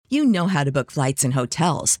You know how to book flights and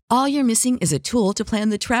hotels. All you're missing is a tool to plan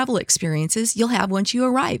the travel experiences you'll have once you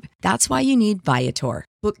arrive. That's why you need Viator.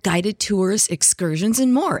 Book guided tours, excursions,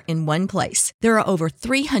 and more in one place. There are over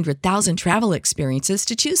 300,000 travel experiences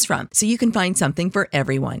to choose from, so you can find something for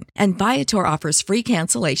everyone. And Viator offers free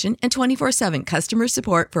cancellation and 24/7 customer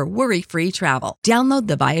support for worry-free travel. Download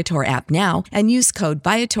the Viator app now and use code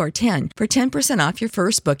Viator10 for 10% off your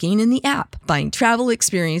first booking in the app. Find travel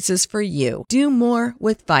experiences for you. Do more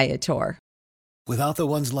with Viator. Without the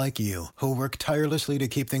ones like you, who work tirelessly to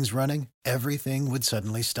keep things running, everything would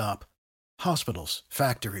suddenly stop. Hospitals,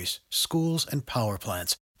 factories, schools, and power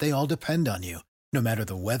plants, they all depend on you. No matter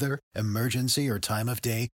the weather, emergency, or time of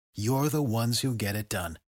day, you're the ones who get it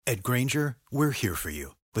done. At Grainger, we're here for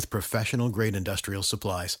you with professional-grade industrial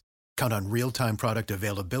supplies. Count on real-time product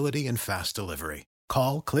availability and fast delivery.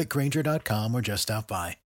 Call, click Grainger.com, or just stop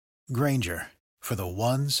by. Grainger, for the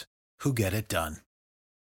ones who get it done.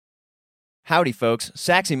 Howdy, folks.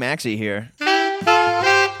 Saxy Maxi here.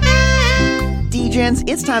 D-Gens,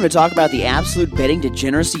 it's time to talk about the Absolute Betting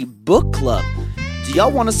Degeneracy Book Club. Do y'all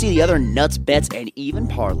want to see the other nuts, bets, and even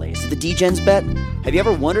parlays that the D-Gens bet? Have you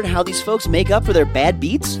ever wondered how these folks make up for their bad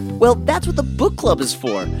beats? Well, that's what the book club is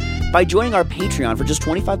for. By joining our Patreon for just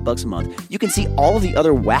 $25 a month, you can see all of the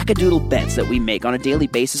other wackadoodle bets that we make on a daily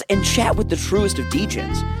basis and chat with the truest of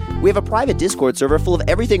D-Gens. We have a private Discord server full of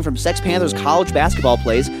everything from Sex Panthers college basketball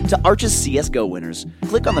plays to Arch's CSGO winners.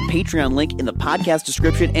 Click on the Patreon link in the podcast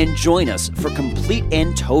description and join us for complete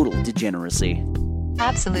and total degeneracy.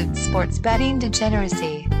 Absolute sports betting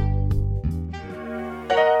degeneracy.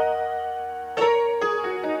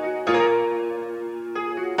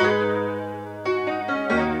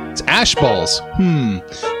 It's ash balls.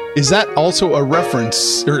 Is that also a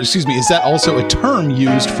reference, or excuse me, is that also a term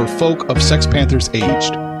used for folk of Sex Panthers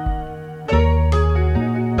aged?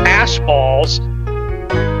 Ash balls.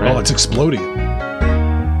 Oh, it's exploding.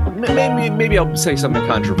 Maybe I'll say something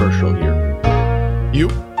controversial here. You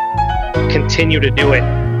continue to do it.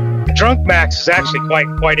 Drunk Max is actually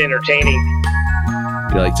quite entertaining.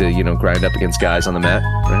 You like to, grind up against guys on the mat,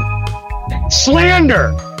 right?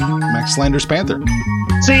 Slander. Max slanders Panther.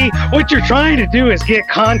 See, what you're trying to do is get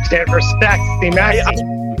content for Saxy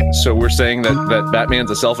Maxi. So we're saying that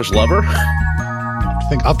Batman's a selfish lover?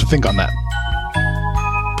 I'll have to think on that.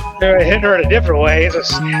 Hit her in a different way. It's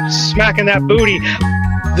smacking that booty.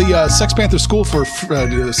 The Sex Panther School for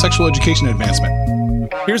Sexual Education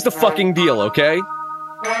Advancement. Here's the fucking deal, okay?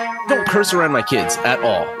 Don't curse around my kids at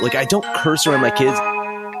all. Like, I don't curse around my kids.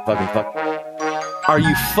 Fucking fuck. Are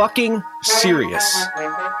you fucking serious?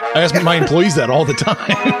 I ask my employees that all the time.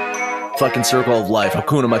 Fucking circle of life,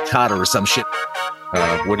 Hakuna Matata or some shit.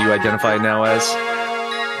 What do you identify now as?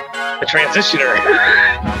 A transitioner.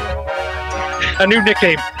 A new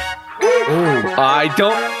nickname. Ooh, I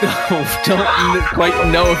don't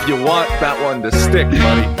quite know if you want that one to stick,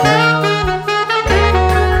 buddy.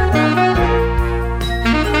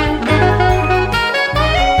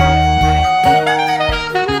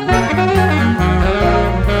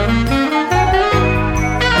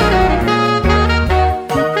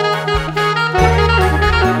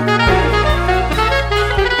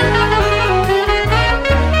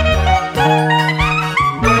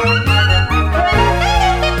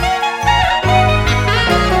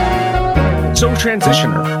 So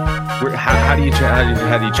transitioner, how do you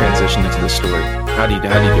transition into this story? How do you do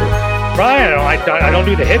it? Brian, I don't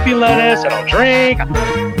do the hippie lettuce. I don't drink.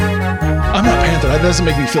 I'm not Panther. That doesn't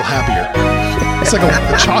make me feel happier. It's like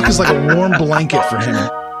the chalk is like a warm blanket for him.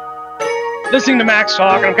 Listening to Max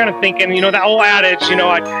talk, and I'm kind of thinking, that old adage,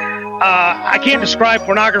 I can't describe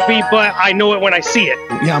pornography, but I know it when I see it.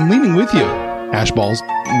 Yeah, I'm leaning with you, Ash Balls.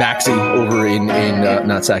 Maxi over in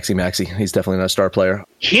not Saxy Maxi. He's definitely not a star player.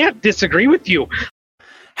 Can't disagree with you.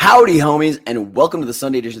 Howdy, homies, and welcome to the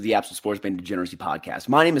Sunday edition of the Absolute Sports Betting Degeneracy Podcast.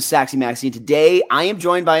 My name is Saxy Maxi, and today I am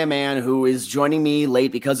joined by a man who is joining me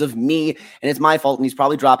late because of me, and it's my fault, and he's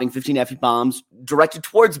probably dropping 15 F-bombs directed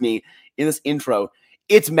towards me in this intro.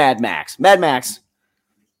 It's Mad Max. Mad Max,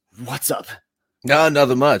 what's up? No,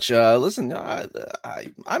 nothing much. Listen,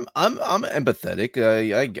 I'm empathetic.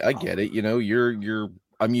 I get it. You're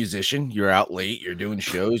a musician, you're out late, you're doing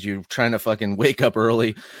shows, you're trying to fucking wake up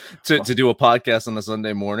early to do a podcast on a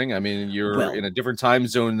Sunday morning. I mean, you're in a different time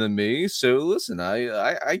zone than me. So listen,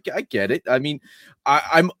 I get it. I mean,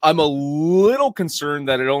 I'm a little concerned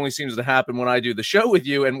that it only seems to happen when I do the show with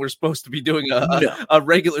you, and we're supposed to be doing a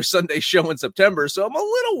regular Sunday show in September. So I'm a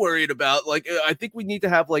little worried about, I think we need to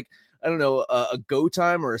have I don't know, a go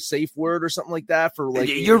time or a safe word or something like that for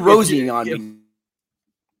You're rosying on me.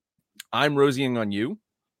 I'm rosying on you.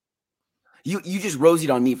 You just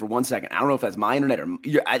rosied on me for 1 second. I don't know if that's my internet or I'm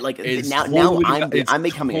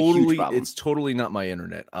becoming a huge problem. It's totally not my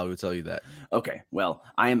internet. I would tell you that. Okay, well,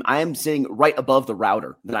 I am sitting right above the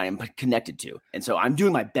router that I am connected to, and so I'm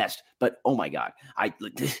doing my best. But oh my god,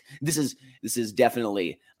 this is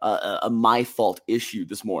definitely a my fault issue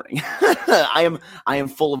this morning. I am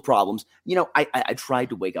full of problems. You know, I tried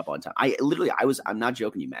to wake up on time. I'm not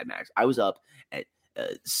joking you, Mad Max. I was up at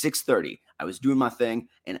 6:30. I was doing my thing,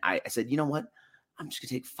 and I said, you know what? I'm just gonna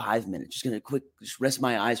take 5 minutes. Just gonna just rest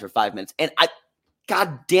my eyes for 5 minutes. And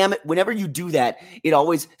God damn it! Whenever you do that, it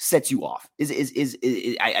always sets you off. I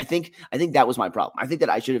think that was my problem. I think that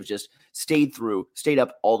I should have just stayed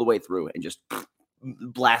up all the way through, and just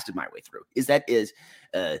blasted my way through. I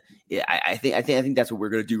think that's what we're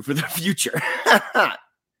gonna do for the future.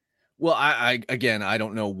 Well, I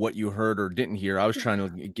don't know what you heard or didn't hear. I was trying to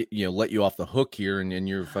let you off the hook here, and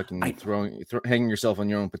you're fucking hanging yourself on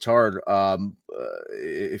your own petard.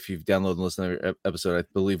 If you've downloaded and listened to the episode, I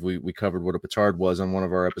believe we covered what a petard was on one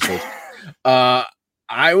of our episodes.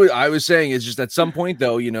 I was saying it's just at some point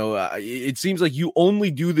though, it seems like you only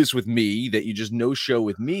do this with me, that you just no show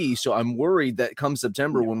with me. So I'm worried that come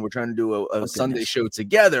September when we're trying to do a Sunday show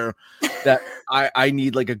together, that I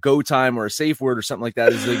need like a go time or a safe word or something like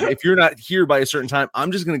that. Is like, if you're not here by a certain time,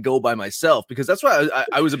 I'm just going to go by myself, because that's what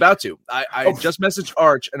I was about to. I just messaged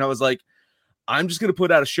Arch and I was like, I'm just going to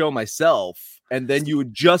put out a show myself. And then you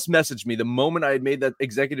would just message me the moment I had made that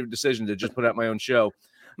executive decision to just put out my own show.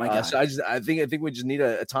 My God. So I think we just need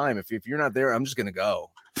a time. If you're not there, I'm just gonna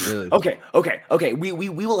go. Really. Okay. We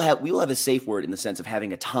will have a safe word in the sense of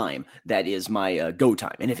having a time that is my go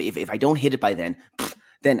time. And if I don't hit it by then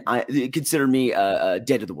I consider me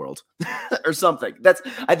dead to the world or something.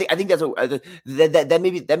 I think that's that may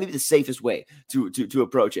be the safest way to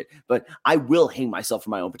approach it. But I will hang myself for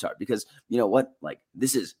my own petard, because you know what? Like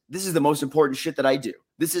this is the most important shit that I do.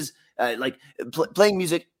 This is playing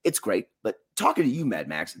music. It's great, but talking to you, Mad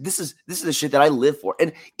Max, this is the shit that I live for.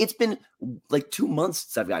 And it's been like 2 months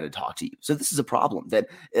since I've got to talk to you. So this is a problem that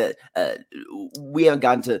we haven't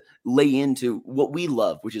gotten to lay into what we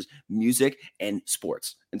love, which is music and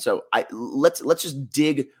sports. And so let's just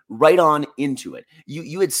dig right on into it.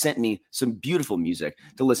 You had sent me some beautiful music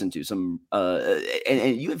to listen to,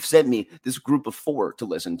 and you have sent me this group of 4 to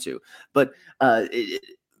listen to. But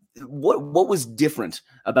what was different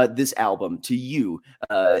about this album to you?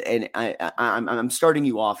 And I'm starting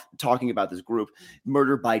you off talking about this group,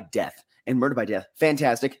 Murder by Death. And Murder by Death,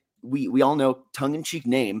 fantastic. We all know, tongue-in-cheek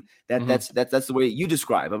name. That's the way you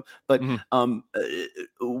describe them. But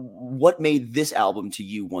what made this album to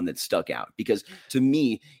you one that stuck out? Because to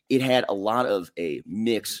me, it had a lot of a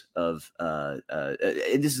mix of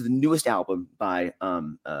and this is the newest album by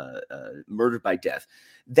Murder by Death.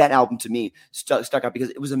 That album to me stuck out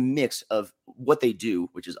because it was a mix of what they do,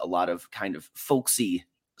 which is a lot of kind of folksy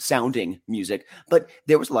sounding music, but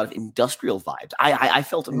there was a lot of industrial vibes. I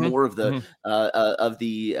felt more of the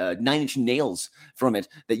 9 Inch Nails from it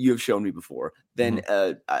that you have shown me before than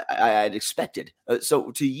I had expected.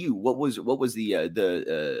 So to you, what was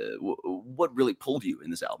the what really pulled you in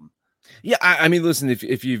this album? Yeah, I mean, listen,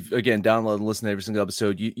 if you've again downloaded and listened to every single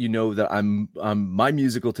episode, you know that I'm my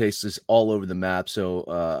musical taste is all over the map.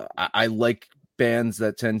 So I like bands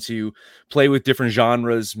that tend to play with different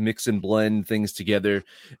genres, mix and blend things together.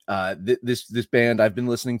 This band I've been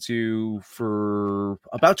listening to for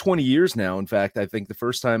about 20 years now. In fact, I think the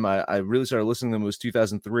first time I really started listening to them was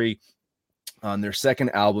 2003. On their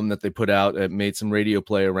second album that they put out, it made some radio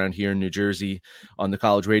play around here in New Jersey on the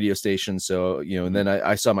college radio station. So, and then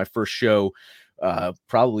I saw my first show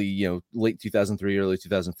probably, late 2003, early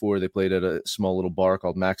 2004. They played at a small little bar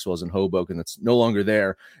called Maxwell's in Hoboken that's no longer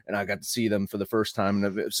there. And I got to see them for the first time.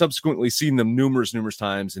 And I've subsequently seen them numerous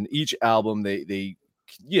times. And each album, they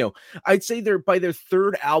I'd say by their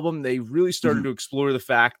third album, they really started to explore the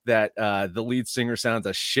fact that the lead singer sounds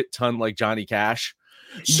a shit ton like Johnny Cash.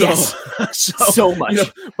 So much.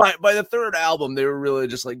 By the third album, they were really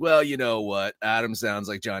just like, well, you know what? Adam sounds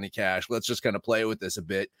like Johnny Cash. Let's just kind of play with this a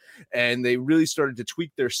bit. And they really started to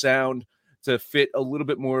tweak their sound to fit a little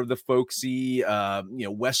bit more of the folksy,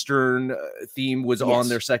 Western theme was on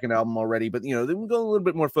their second album already, but they would go a little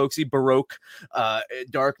bit more folksy, Baroque,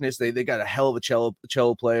 darkness. They got a hell of a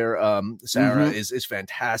cello player. Sarah is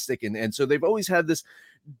fantastic. And so they've always had this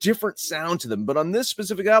different sound to them. But on this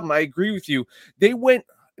specific album, I agree with you. They went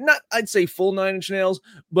not, I'd say full 9 Inch Nails,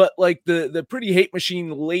 but like the Pretty Hate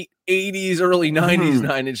Machine late 80s, early 90s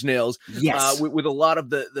 9 Inch Nails. Yes. With a lot of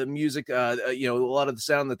the music, a lot of the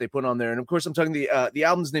sound that they put on there. And of course, I'm talking the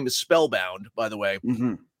album's name is Spellbound, by the way.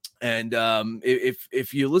 And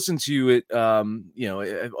if you listen to it, you know,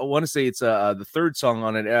 I want to say it's the third song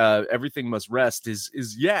on it, Everything Must Rest, is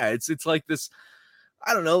it's like this,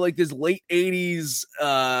 I don't know, like this late 80s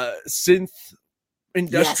synth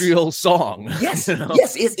industrial song. Yes, you know?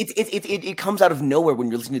 yes. It comes out of nowhere when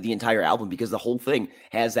you're listening to the entire album, because the whole thing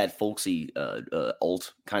has that folksy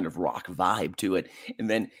alt kind of rock vibe to it, and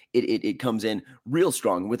then it comes in real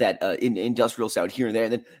strong with that industrial sound here and there,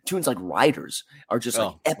 and then tunes like Riders are just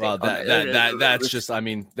like epic. Well, that's just, I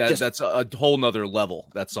mean, that's a whole nother level.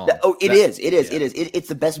 That song. It is. It's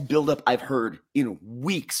the best buildup I've heard in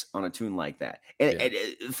weeks on a tune like that, and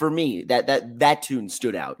for me, that tune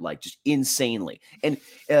stood out like just insanely. And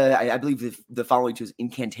I believe the following tune is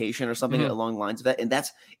Incantation or something along the lines of that. And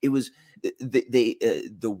it was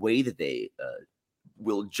the way that they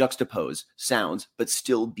will juxtapose sounds, but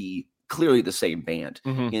still be clearly the same band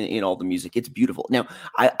in all the music. It's beautiful. Now,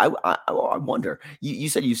 I wonder, you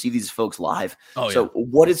said you see these folks live. So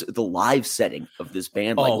what is the live setting of this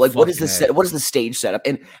band like? What is the stage setup,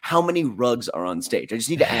 and how many rugs are on stage? I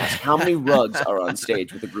just need to ask, how many rugs are on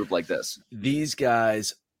stage with a group like this? These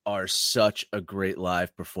guys are such a great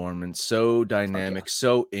live performance, so dynamic,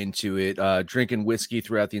 so into it, drinking whiskey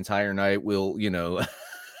throughout the entire night. Will, you know,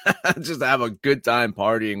 just have a good time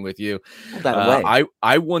partying with you.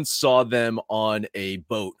 I once saw them on a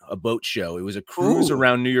boat show. It was a cruise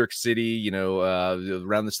around New York City, you know,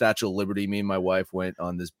 around the Statue of Liberty. Me and my wife went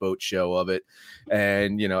on this boat show of it,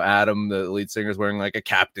 and you know, Adam, the lead singer, is wearing like a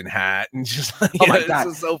captain hat, and just like, my God,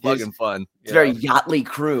 this is so fucking fun. It's very yachtly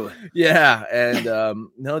crew. Yeah, and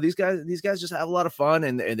no, these guys just have a lot of fun,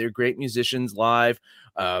 and they're great musicians live.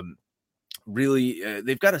 Really,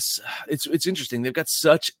 they've got it's interesting. They've got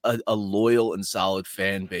such a loyal and solid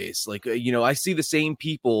fan base. Like, you know, I see the same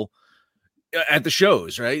people at the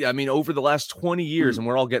shows, right? I mean, over the last 20 years, and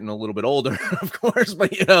we're all getting a little bit older, of course,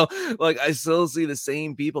 but you know, like I still see the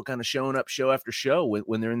same people kind of showing up show after show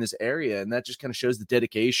when they're in this area, and that just kind of shows the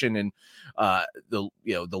dedication and the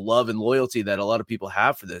love and loyalty that a lot of people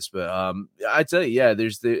have for this. But I tell you, yeah,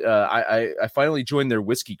 there's I finally joined their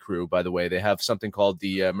whiskey crew. By the way, they have something called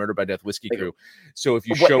the Murder by Death Whiskey Crew. So if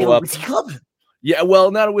you show up. Yeah, well,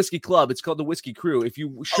 not a whiskey club. It's called the Whiskey Crew. If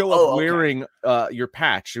you show up wearing your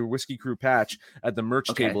patch, your Whiskey Crew patch at the merch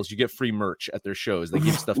tables, you get free merch at their shows. They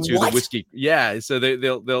give stuff to the whiskey. Yeah, so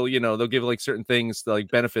they'll you know, they'll give like certain things, like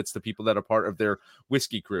benefits to people that are part of their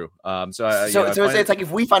Whiskey Crew. So it's like if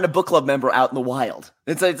we find a book club member out in the wild,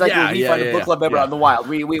 it's like when we find a book club member out in the wild,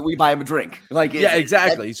 we buy him a drink. Like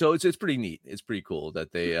exactly. So it's pretty neat. It's pretty cool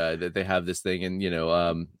that they have this thing, and you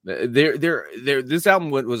know, this album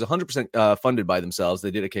was 100% funded by themselves.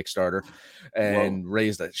 They did a Kickstarter and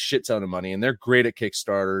raised a shit ton of money, and they're great at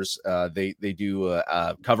Kickstarters. They do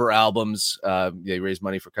cover albums. They raise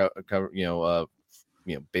money for cover, you know,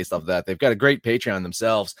 based off of that. They've got a great Patreon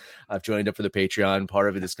themselves. I've joined up for the Patreon. Part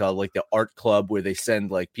of it is called like the Art Club, where they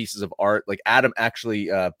send like pieces of art. Like Adam actually,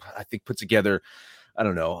 I think, put together, I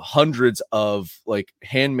don't know, hundreds of like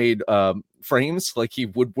handmade frames, like he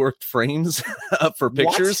woodworked frames for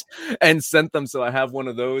pictures and sent them. So I have one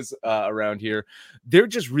of those around here. They're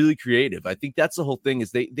just really creative. I think that's the whole thing,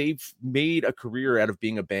 is they've made a career out of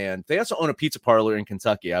being a band. They also own a pizza parlor in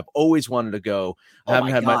Kentucky. I've always wanted to go. I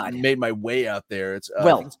haven't made my way out there. It's I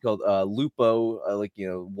think it's called Lupo, like, you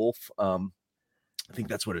know, Wolf. I think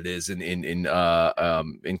that's what it is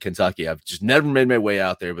in Kentucky. I've just never made my way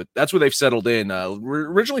out there, but that's where they've settled in.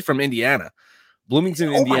 Originally from Indiana,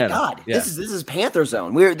 Bloomington, Indiana. Oh my God, this is Panther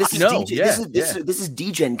Zone. This is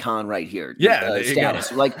DGen Con right here. Yeah,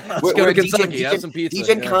 status. Like we're going to Kentucky. Have some pizza.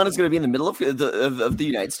 DGen Con is going to be in the middle of the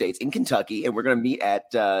United States in Kentucky, and we're going to meet at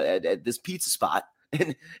this pizza spot.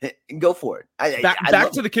 And go for it.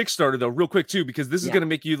 Back to the Kickstarter though, real quick too, because this is going to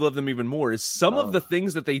make you love them even more. Is some of the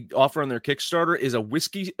things that they offer on their Kickstarter is a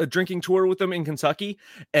whiskey drinking tour with them in Kentucky,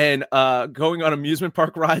 and going on amusement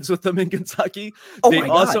park rides with them in Kentucky.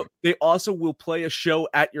 They also will play a show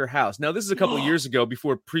at your house. Now this is a couple of years ago,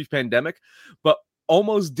 before pre-pandemic, but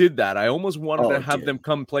almost did that. I almost wanted to have them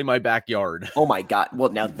come play my backyard. Oh my God. Well,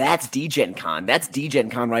 now that's DGen Con. That's DGen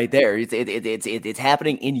Con right there. It's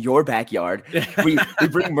happening in your backyard. We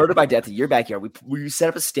bring Murder by Death to your backyard. We set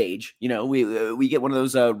up a stage. You know, we get one of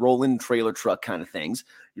those rolling trailer truck kind of things.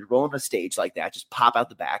 You roll on a stage like that, just pop out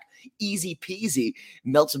the back. Easy peasy.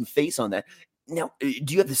 Melt some face on that. Now, do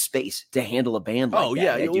you have the space to handle a band like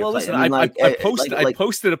that? Yeah. Well, listen, I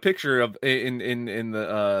posted a picture of in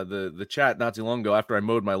the chat not too long ago after I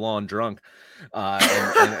mowed my lawn drunk,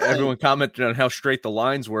 and everyone commented on how straight the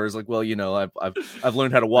lines were. It's like, well, you know, I've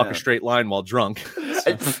learned how to walk a straight line while drunk.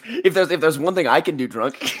 If there's one thing I can do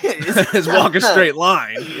drunk, is walk a straight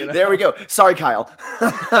line. You know? There we go. Sorry, Kyle.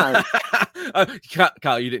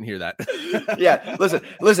 Kyle, you didn't hear that. Yeah. Listen.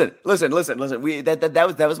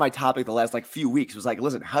 That was my topic the last few weeks. Was like,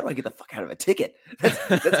 listen, how do I get the fuck out of a ticket?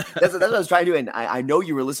 That's what I was trying to do. And I know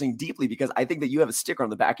you were listening deeply because I think that you have a sticker on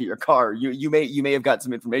the back of your car. You may have got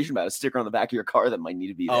some information about a sticker on the back of your car that might need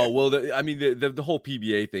to be there. Oh, well, the whole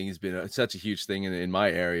PBA thing has been such a huge thing in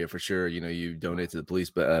my area for sure. You know, you donate to the police,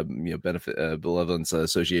 but benefit benevolence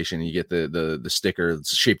association, and you get the sticker.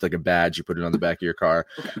 It's shaped like a badge. You put it on the back of your car.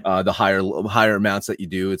 The higher amounts that you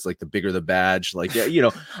do, it's like the bigger the badge. Like, yeah,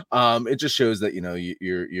 it just shows that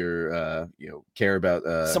you're care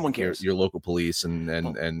about someone cares, your local police and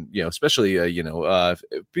especially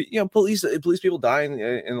police people dying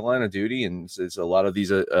in the line of duty, and it's a lot of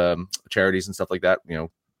these charities and stuff like that.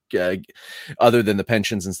 Other than the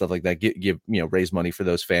pensions and stuff like that, give raise money for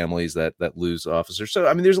those families that lose officers. So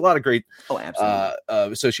I mean, there's a lot of great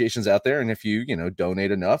associations out there, and if you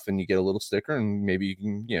donate enough and you get a little sticker, and maybe you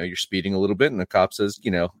can you're speeding a little bit, and the cop says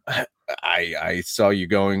I saw you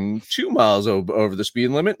going 2 miles over the speed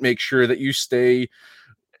limit. Make sure that you stay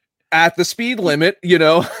at the speed limit,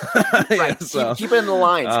 Right. Yeah, so, keep it in the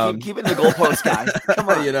lines. Keep it in the goalpost, guys. Come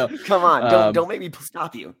on, come on. Don't make me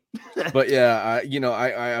stop you. But yeah,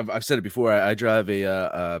 I've said it before. I drive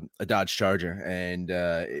a Dodge Charger, and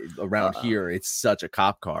around here, it's such a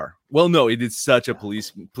cop car. Well, no, it is such a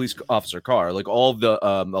police officer car. Like all of the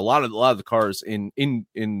a lot of the cars in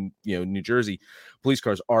New Jersey, police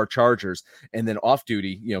cars are Chargers, and then off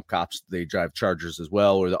duty, cops, they drive Chargers as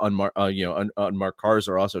well, or the unmarked cars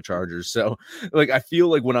are also Chargers. So like I feel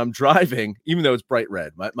like when I'm driving, even though it's bright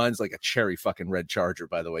red, mine's like a cherry fucking red Charger,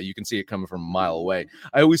 by the way. You can see it coming from a mile away.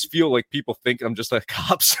 I always feel like people think I'm just a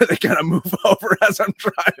cop, so they kind of move over as I'm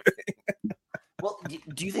driving. Well,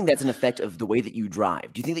 do you think that's an effect of the way that you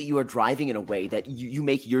drive? Do you think that you are driving in a way that you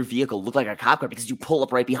make your vehicle look like a cop car because you pull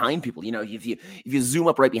up right behind people? If you zoom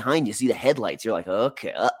up right behind, you see the headlights. You're like,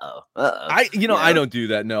 okay, I don't do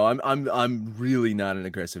that. No, I'm really not an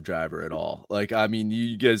aggressive driver at all. Like, I mean,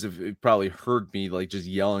 you guys have probably heard me like just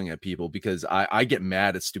yelling at people because I get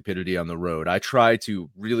mad at stupidity on the road. I try to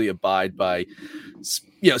really abide by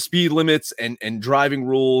speed limits and driving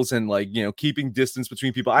rules and keeping distance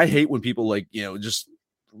between people. I hate when people just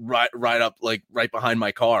right up right behind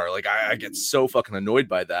my car. Like I get so fucking annoyed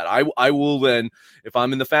by that. I will then, if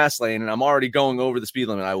I'm in the fast lane and I'm already going over the speed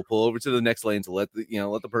limit, I will pull over to the next lane to let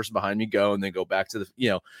the person behind me go, and then go back to the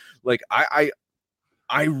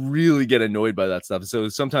I really get annoyed by that stuff. So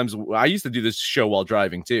sometimes I used to do this show while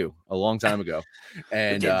driving too, a long time ago.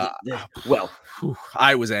 And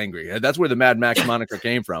I was angry. That's where the Mad Max moniker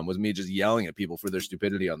came from, was me just yelling at people for their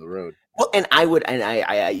stupidity on the road. Well, and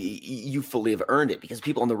you fully have earned it, because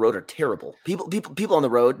people on the road are terrible. People on the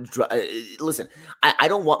road. Listen, I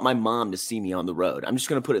don't want my mom to see me on the road. I'm just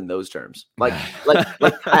going to put it in those terms.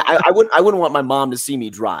 I wouldn't want my mom to see me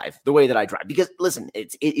drive the way that I drive, because listen,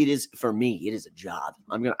 it is, for me, it is a job.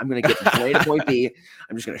 I'm gonna get from point A to point B.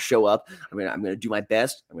 I'm just gonna show up. I'm gonna do my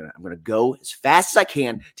best. I'm gonna go as fast as I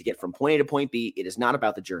can to get from point A to point B. It is not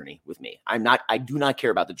about the journey with me. I do not care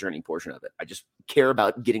about the journey portion of it. I just care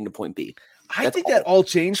about getting to point B. I think that all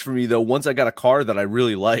changed for me though once I got a car that I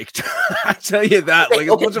really liked. I tell you that.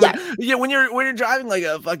 When you're driving like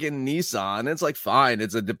a fucking Nissan, it's like fine.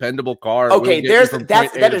 It's a dependable car. Okay,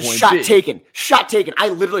 that is shot taken. Shot taken. I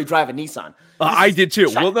literally drive a Nissan. I did too.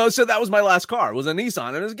 Well, no, so that was my last car. It was a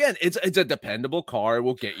Nissan, and again, it's a dependable car. It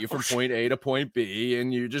will get you from point A to point B,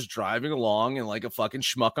 and you're just driving along and like a fucking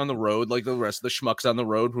schmuck on the road, like the rest of the schmucks on the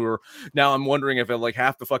road who are now. I'm wondering if like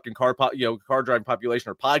half the fucking car driving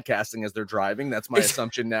population are podcasting as they're driving. That's my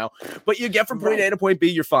assumption now. But you get from point A to point B,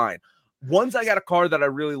 you're fine. Once I got a car that I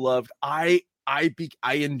really loved, I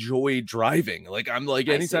enjoy driving. Like I'm like,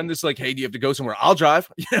 anytime this like, hey, do you have to go somewhere? I'll drive.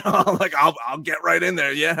 I'll get right in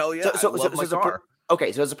there. Yeah, hell yeah. So car.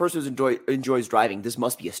 Okay, so as a person who enjoys driving, this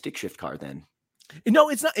must be a stick shift car then. No,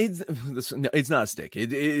 it's not. It's not a stick.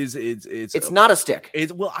 It is. It's not a stick.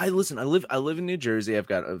 I live in New Jersey. I've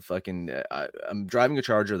got a fucking. I'm driving a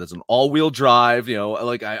Charger that's an all-wheel drive.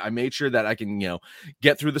 I made sure that I can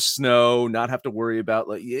get through the snow, not have to worry about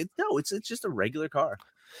it's just a regular car.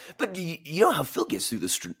 But you know how Phil gets through the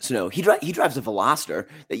snow? He drives a Veloster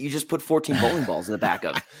that you just put 14 bowling balls in the back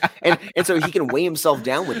of, and so he can weigh himself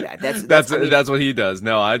down with that. That's what he does.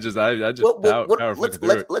 No, I just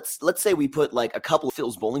let's say we put like a couple of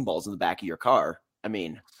Phil's bowling balls in the back of your car. I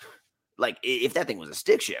mean, like if that thing was a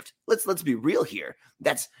stick shift, let's be real here.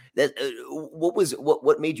 What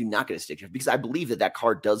made you not get a stick shift? Because I believe that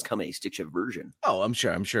car does come in a stick shift version. Oh, I'm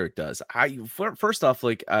sure it does. First off,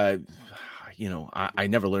 I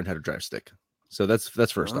never learned how to drive stick. So that's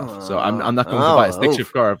first off. So I'm not going to buy a stick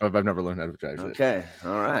shift car if I've never learned how to drive it. Okay,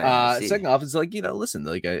 all right. Second off, it's like, listen,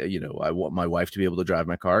 like I want my wife to be able to drive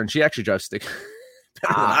my car, and she actually drives stick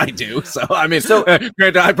better than I do. So I mean,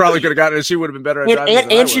 granted, I probably could have gotten it. She would have been better at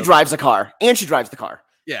driving. And she drives the car. And she drives the car.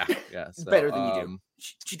 Yeah. So, better than you do.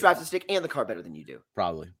 She drives the stick and the car better than you do.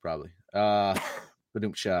 Probably.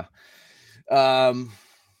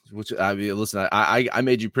 Which I mean, listen, I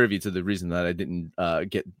made you privy to the reason that I didn't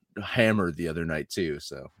get hammered the other night too.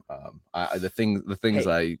 So the things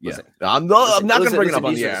hey, I'm not going to bring it up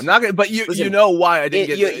on the air. I'm not going to, but you know why I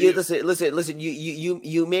didn't get. Listen.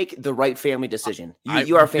 You make the right family decision.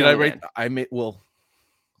 You are a family man.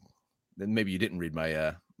 Then maybe you didn't read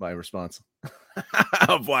my response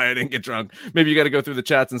of why I didn't get drunk. Maybe you got to go through the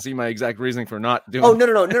chats and see my exact reasoning for not doing. Oh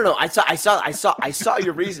no! I saw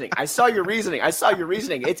your reasoning. I saw your reasoning. It's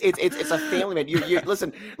a family man. You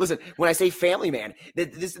listen. When I say family man,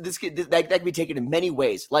 that can be taken in many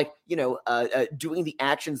ways. Like doing the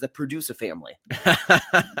actions that produce a family.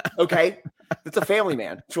 Okay. It's a family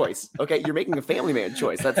man choice. Okay, you're making a family man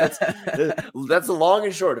choice. That's the long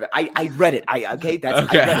and short of it. I read it. I read it.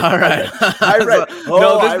 All right. I read it.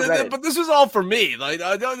 I read it. But this was all for me. Like,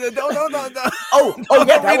 no. Oh,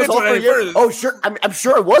 yeah, that was all for you. Oh, sure. I'm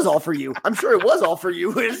sure it was all for you. I'm sure it was all for you.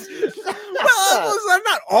 Well, I'm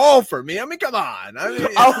not all for me. I mean, come on. Okay.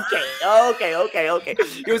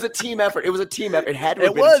 It was a team effort. It had to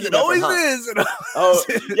have been. It always is. Oh,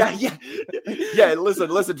 yeah.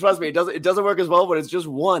 Listen. Trust me. It doesn't work as well when it's just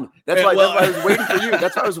one. That's why I was waiting for you.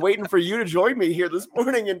 That's why I was waiting for you to join me here this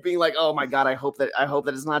morning and being like, "Oh my God, I hope that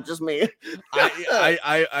it's not just me."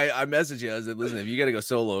 I messaged you. I said, "Listen, if you got to go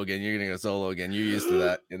solo again, you're gonna go solo again. You're used to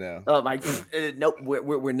that, Oh my, nope.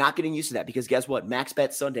 We're not getting used to that because guess what? Max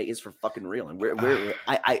Bet Sunday is for fucking real, and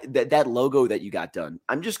that logo that you got done.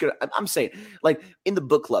 I'm saying, like in the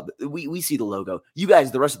book club, we see the logo. You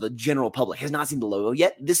guys, the rest of the general public, has not seen the logo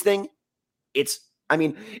yet. This thing,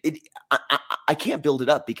 I can't build it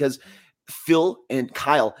up because Phil and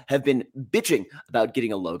Kyle have been bitching about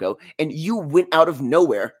getting a logo, and you went out of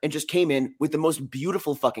nowhere and just came in with the most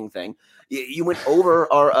beautiful fucking thing. You went over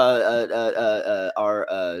our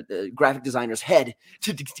graphic designer's head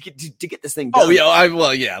to get this thing done. Oh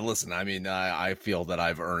yeah, Listen, I mean, I feel that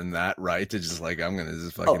I've earned that right to just like I'm gonna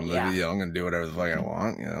just fucking I'm gonna do whatever the fuck I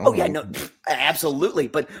want. Oh yeah, no, absolutely.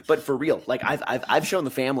 But for real, like I've shown the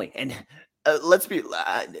family and. Let's be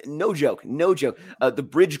no joke. The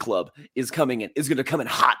Bridge Club is going to come in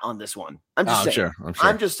hot on this one. I'm just saying. I'm sure.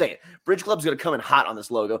 I'm just saying. Bridge Club's going to come in hot on this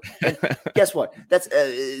logo. And guess what? That's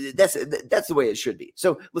the way it should be.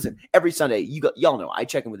 So listen, every Sunday, y'all know I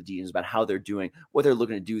check in with the DJs about how they're doing, what they're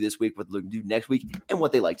looking to do this week, what they're looking to do next week, and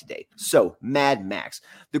what they like today. So Mad Max,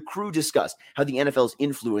 the crew discussed how the NFL is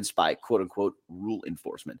influenced by quote unquote rule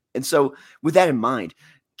enforcement. And so with that in mind,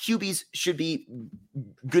 QBs should be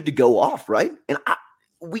good to go off, right? And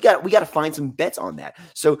we got to find some bets on that.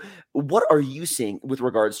 So what are you seeing with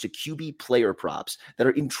regards to QB player props that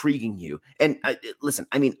are intriguing you? And listen,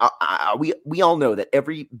 I mean, we all know that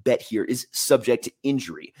every bet here is subject to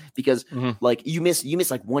injury because like you miss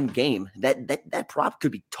like one game, that prop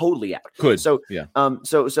could be totally out.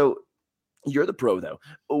 So you're the pro though.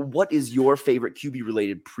 What is your favorite QB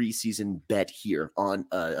related preseason bet here on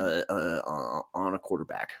a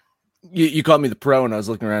quarterback? You called me the pro, and I was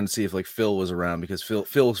looking around to see if like Phil was around because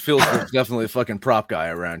Phil's definitely a fucking prop guy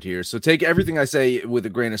around here. So take everything I say with a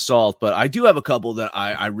grain of salt, but I do have a couple that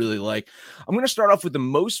I really like. I'm going to start off with the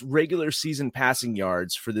most regular season passing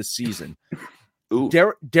yards for this season. Ooh.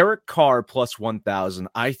 Derek Carr plus 1,000,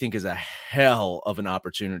 I think, is a hell of an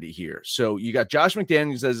opportunity here. So you got Josh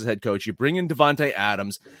McDaniels as his head coach. You bring in Devontae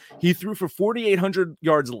Adams. He threw for 4,800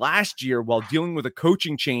 yards last year while dealing with a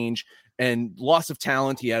coaching change and loss of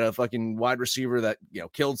talent. He had a fucking wide receiver that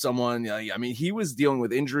killed someone. I mean, he was dealing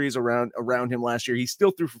with injuries around him last year. He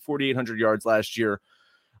still threw for 4,800 yards last year.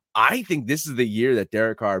 I think this is the year that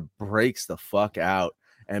Derek Carr breaks the fuck out.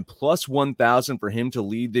 And plus 1,000 for him to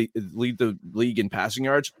lead the league in passing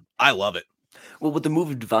yards. I love it. Well, with the move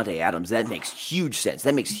of Devontae Adams, that makes huge sense.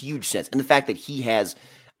 And the fact that he has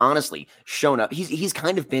honestly shown up, he's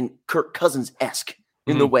kind of been Kirk Cousins-esque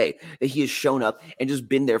in the way that he has shown up and just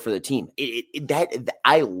been there for the team.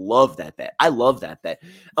 I love that bet.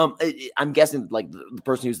 I'm guessing like the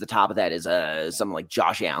person who's the top of that is something like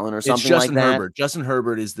Josh Allen or something like that. Herbert. Justin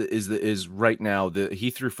Herbert is right now he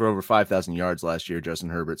threw for over 5,000 yards last year. Justin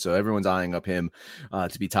Herbert, so everyone's eyeing up him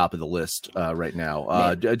to be top of the list right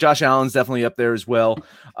now. Josh Allen's definitely up there as well.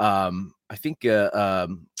 I think you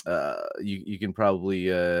can probably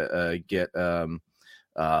get.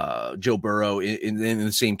 Joe Burrow in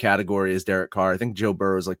the same category as Derek Carr. I think Joe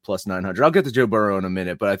Burrow is like plus 900. I'll get to Joe Burrow in a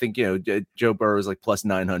minute, but I think, Joe Burrow is like plus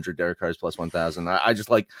 900. Derek Carr is plus 1,000. I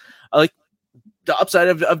like the upside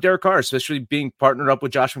of Derek Carr, especially being partnered up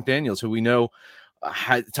with Josh McDaniels, who we know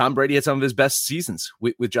Tom Brady had some of his best seasons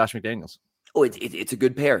with Josh McDaniels. Oh, it's a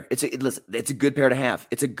good pair. It's a good pair to have.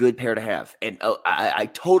 It's a good pair to have, and I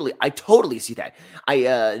totally see that.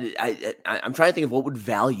 I'm trying to think of what would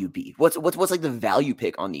value be. What's like the value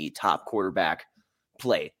pick on the top quarterback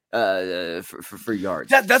play for yards?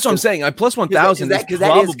 That's what I'm saying. Plus 1,000 is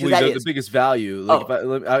probably the biggest value. Like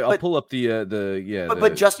I'll pull up But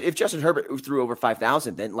if Justin Herbert threw over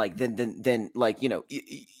 5,000, then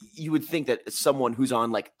you would think that someone who's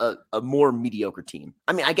on like a more mediocre team.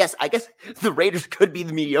 I mean, I guess the Raiders could be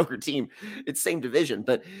the mediocre team. It's same division,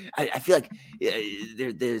 but I feel like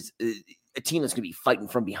there's a team that's going to be fighting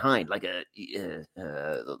from behind, like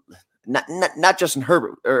not Justin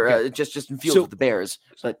Herbert or just Justin Fields with the Bears.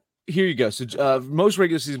 But here you go. So most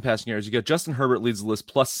regular season passing yards, you got Justin Herbert leads the list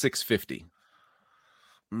plus 650.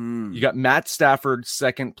 You got Matt Stafford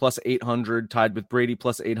second plus 800, tied with Brady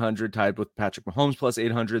plus 800, tied with Patrick Mahomes plus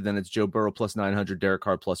 800. Then it's Joe Burrow plus 900, Derek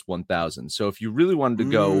Carr plus 1,000. So if you really wanted to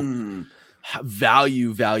go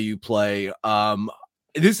value play,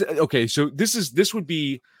 this would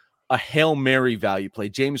be a Hail Mary value play.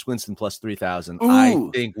 Jameis Winston plus 3,000, I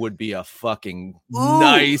think would be a fucking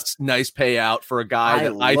nice payout for a guy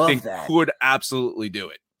that I think could absolutely do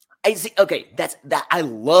it. I see. Okay, I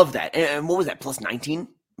love that. And what was that? Plus 19?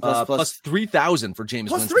 Plus 3,000 for Jameis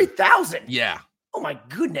Winston. Plus 3,000. Yeah. Oh my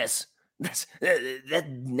goodness. That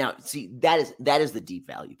now see that is the deep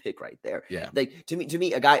value pick right there. Yeah. Like to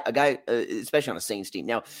me, a guy, especially on a Saints team.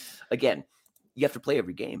 Now, again, you have to play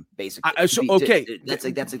every game, basically. That's and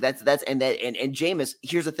Jameis.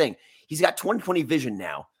 Here's the thing: he's got 20/20 vision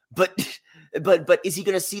now, but is he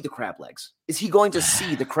going to see the crab legs? Is he going to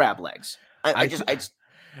see the crab legs?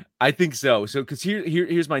 I think so. So because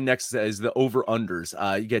here's my next is the over unders.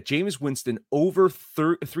 You get Jameis Winston over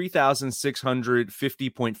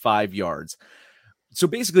 3,650.5 yards. So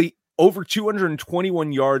basically over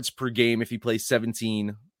 221 yards per game if he plays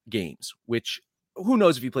 17 games, which who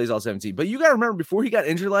knows if he plays all 17. But you got to remember, before he got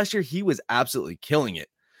injured last year, he was absolutely killing it.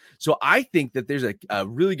 So I think that there's a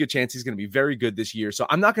really good chance he's going to be very good this year. So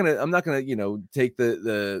I'm not gonna take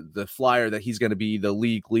the flyer that he's going to be the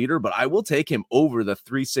league leader, but I will take him over the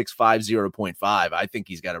 3,650.5. I think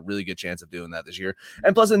he's got a really good chance of doing that this year.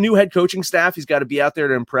 And plus a new head coaching staff, he's got to be out there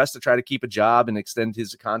to impress, to try to keep a job and extend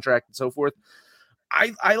his contract and so forth.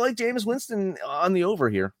 I like Jameis Winston on the over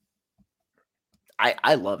here.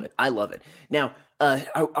 I love it. I love it. Now,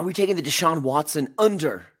 are we taking the Deshaun Watson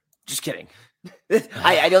under? Just kidding.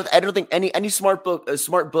 I don't think any smart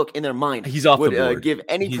book in their mind he's off would the board. Give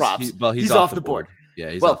any props. He's off the board.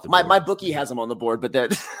 Yeah, he's off the board. My bookie has him on the board, but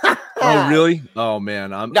that. Oh really? Oh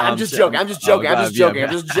man, I'm just joking. I'm just joking. I'm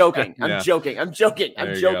joking. Yeah. I'm joking. I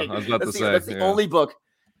was about to say, that's the only book.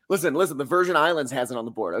 Listen, the Virgin Islands has it on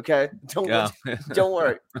the board, okay? Don't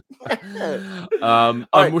worry. Right.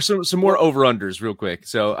 Some more over-unders real quick.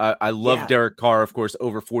 So I love Derek Carr, of course,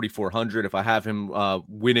 over 4,400. If I have him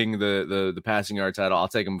winning the passing yard title, I'll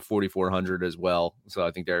take him 4,400 as well. So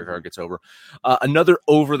I think Derek Carr gets over. Another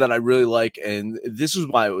over that I really like, and this is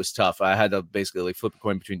why it was tough. I had to basically flip a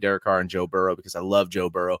coin between Derek Carr and Joe Burrow because I love Joe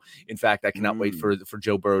Burrow. In fact, I cannot wait for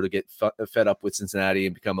Joe Burrow to get fed up with Cincinnati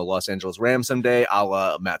and become a Los Angeles Rams someday, a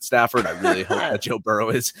la Matt Stafford. I really hope that Joe Burrow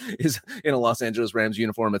is in a Los Angeles Rams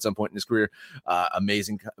uniform at some point in his career.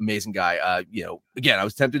 Amazing guy. Again, I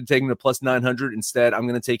was tempted to take him to plus 900. Instead, I'm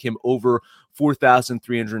going to take him over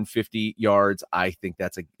 4,350 yards. I think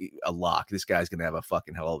that's a lock. This guy's going to have a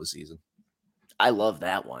fucking hell of a season. I love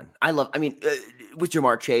that one. With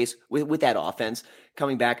Jamar Chase, with that offense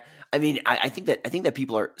coming back, I think that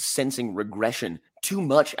people are sensing regression too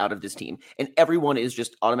much out of this team, and everyone is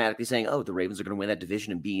just automatically saying, "Oh, the Ravens are going to win that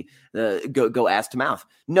division and be go ass to mouth."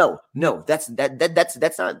 No, that's not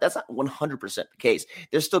 100% the case.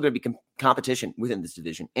 There's still going to be competition within this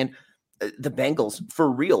division, and the Bengals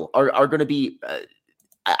for real are going to be.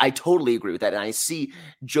 I totally agree with that. And I see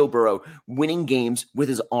Joe Burrow winning games with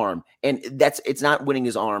his arm. And it's not winning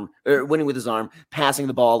with his arm, passing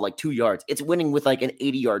the ball like 2 yards. It's winning with like an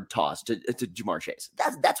 80-yard toss to Jamar Chase.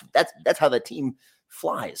 That's how the team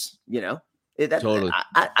flies, Totally.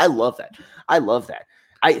 I love that. I love that.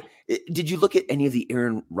 Did you look at any of the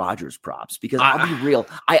Aaron Rodgers props? Because I'll be real.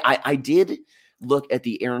 I did look at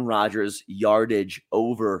the Aaron Rodgers yardage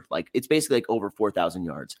over, like it's basically like over 4,000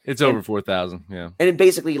 yards. It's over 4,000, yeah. And it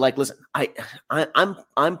basically, like, listen,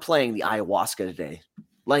 I'm playing the ayahuasca today.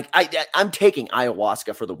 Like I'm taking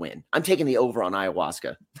ayahuasca for the win. I'm taking the over on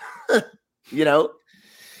ayahuasca. You know,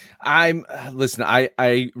 I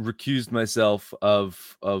recused myself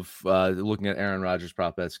of looking at Aaron Rodgers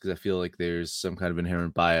prop bets because I feel like there's some kind of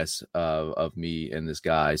inherent bias of me and this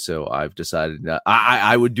guy. So I've decided that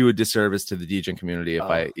I would do a disservice to the DGen community if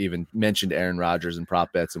I even mentioned Aaron Rodgers and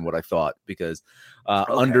prop bets and what I thought, because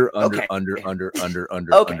under and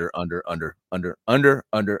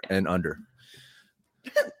under.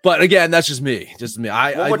 But again, that's just me.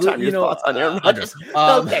 One more time, your thoughts on Aaron Rodgers.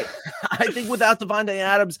 Okay. I think without Davante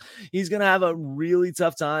Adams, he's going to have a really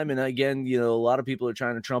tough time. And again, a lot of people are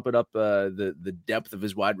trying to trumpet up the depth of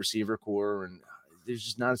his wide receiver core, and there's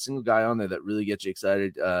just not a single guy on there that really gets you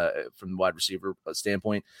excited from the wide receiver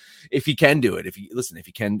standpoint. If he can do it, if he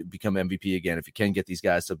can become MVP again, if he can get these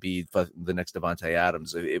guys to be the next Davante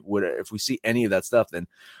Adams, if we see any of that stuff, then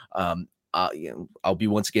I'll be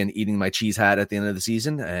once again eating my cheese hat at the end of the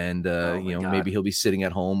season, and maybe he'll be sitting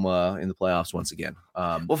at home in the playoffs once again.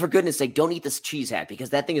 Well, for goodness sake, don't eat this cheese hat,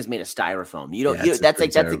 because that thing is made of styrofoam.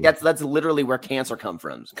 That's literally where cancer comes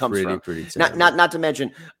from. Pretty not to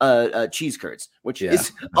mention cheese curds, which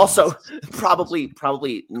is also probably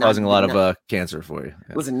not, causing a lot of cancer for you.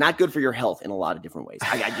 Yeah. Listen, not good for your health in a lot of different ways.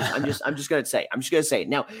 I'm just gonna say it.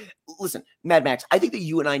 Now, listen, Mad Max, I think that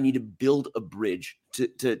you and I need to build a bridge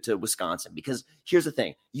to Wisconsin, because here's the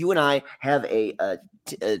thing: you and I have a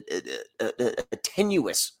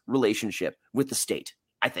tenuous relationship with the state.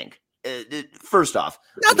 I think. First off,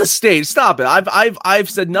 not the state. Stop it. I've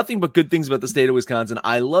said nothing but good things about the state of Wisconsin.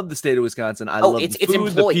 I love the state of Wisconsin. I love the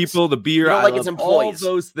food, the people, the beer. I love all of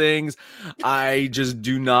those things. I just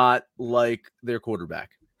do not like their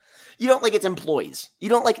quarterback. You don't like its employees. You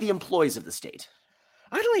don't like the employees of the state.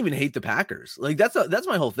 I don't even hate the Packers. Like that's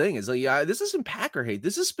my whole thing. Is like, this isn't Packer hate.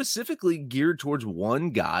 This is specifically geared towards one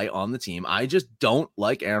guy on the team. I just don't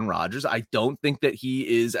like Aaron Rodgers. I don't think that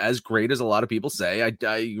he is as great as a lot of people say.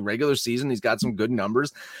 Regular season, he's got some good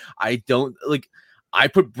numbers. I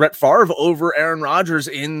put Brett Favre over Aaron Rodgers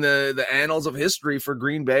in the annals of history for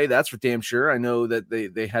Green Bay. That's for damn sure. I know that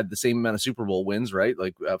they had the same amount of Super Bowl wins, right?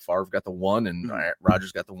 Like Favre got the one and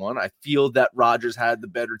Rodgers got the one. I feel that Rodgers had the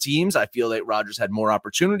better teams. I feel that Rodgers had more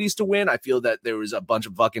opportunities to win. I feel that there was a bunch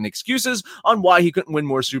of fucking excuses on why he couldn't win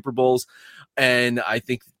more Super Bowls. And I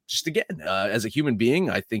think, just again, as a human being,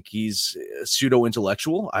 I think he's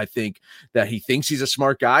pseudo-intellectual. I think that he thinks he's a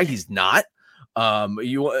smart guy. He's not.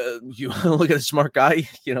 You look at a smart guy,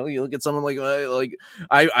 you look at someone like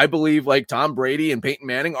I believe like Tom Brady and Peyton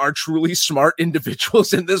Manning are truly smart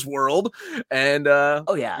individuals in this world. And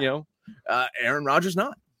Aaron Rodgers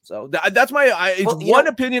not. So that's my one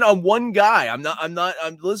opinion on one guy. I'm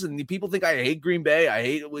listen, people think I hate Green Bay, I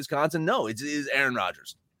hate Wisconsin. No, it is Aaron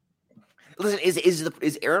Rodgers. Listen,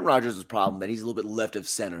 is Aaron Rodgers' problem that he's a little bit left of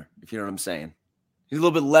center, if you know what I'm saying? He's a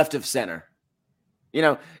little bit left of center.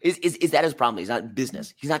 Is that his problem? He's not in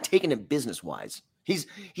business. He's not taking it business wise. He's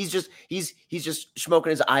just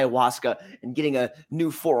smoking his ayahuasca and getting a new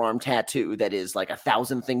forearm tattoo that is like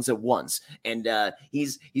 1,000 things at once. And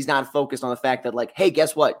he's not focused on the fact that, like, hey,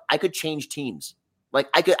 guess what? I could change teams. Like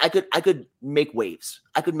I could make waves.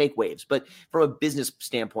 I could make waves. But from a business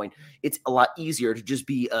standpoint, it's a lot easier to just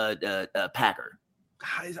be a Packer.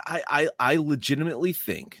 I legitimately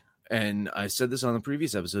think, and I said this on the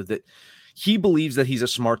previous episode, that he believes that he's a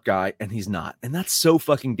smart guy and he's not. And that's so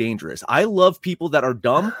fucking dangerous. I love people that are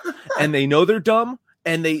dumb and they know they're dumb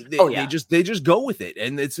and they just go with it.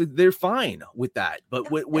 And they're fine with that. But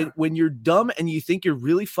when you're dumb and you think you're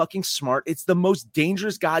really fucking smart, it's the most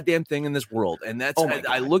dangerous goddamn thing in this world. And that's,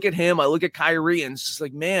 I look at him, I look at Kyrie, and it's just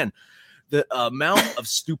like, man, the amount of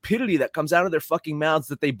stupidity that comes out of their fucking mouths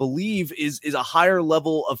that they believe is a higher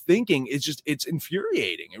level of thinking is just, it's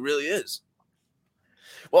infuriating. It really is.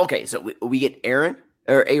 Well, okay, so we get Aaron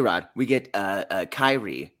or A-Rod, we get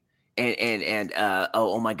Kyrie, and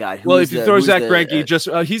oh my God, if you throw Zach Greinke,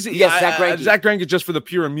 Zach Greinke just for the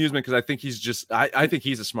pure amusement, because I think he's just I think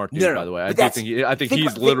he's a smart dude. By the way, I think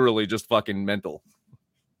he's literally just fucking mental.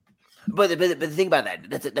 But the thing about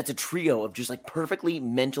that, that's a trio of just like perfectly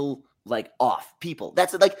mental, like off people.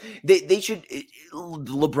 That's like they should, the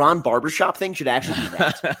LeBron barbershop thing should actually be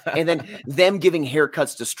that, and then them giving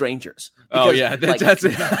haircuts to strangers. Because, that's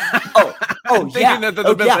it. Thinking that they're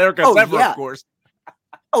the best haircuts ever, of course.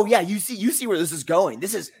 Oh yeah, you see where this is going.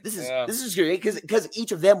 This is great because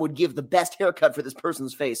each of them would give the best haircut for this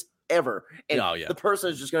person's face ever, and the person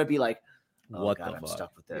is just going to be like, "Oh God, I'm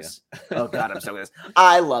stuck with this. Yeah. Oh God, I'm stuck with this."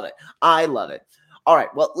 I love it. All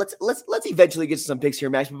right, well, let's eventually get to some picks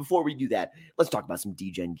here, Max. But before we do that, let's talk about some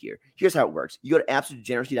DGen gear. Here's how it works. You go to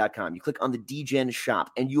absolutedegeneracy.com, you click on the DGen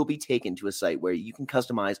shop, and you'll be taken to a site where you can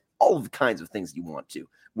customize all of the kinds of things you want to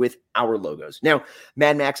with our logos. Now,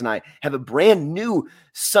 Mad Max and I have a brand new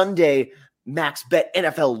Sunday Max Bet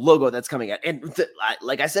NFL logo that's coming out. And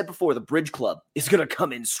like I said before, the Bridge Club is going to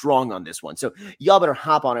come in strong on this one. So y'all better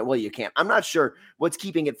hop on it while you can. I'm not sure what's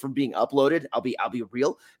keeping it from being uploaded. I'll be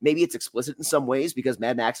real. Maybe it's explicit in some ways because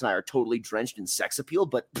Mad Max and I are totally drenched in sex appeal,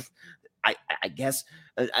 but I guess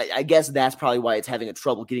that's probably why it's having a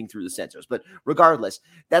trouble getting through the censors. But regardless,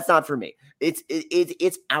 that's not for me.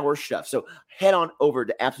 It's our stuff. So head on over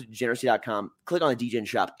to absolutedegeneracy.com, click on the DGen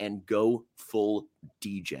shop, and go full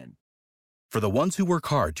DGen. For the ones who work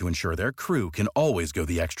hard to ensure their crew can always go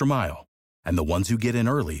the extra mile, and the ones who get in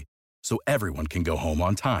early so everyone can go home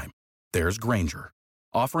on time, there's Grainger,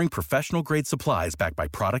 offering professional-grade supplies backed by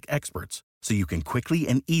product experts so you can quickly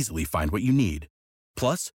and easily find what you need.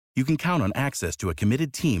 Plus, you can count on access to a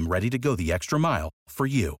committed team ready to go the extra mile for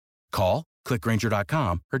you. Call, click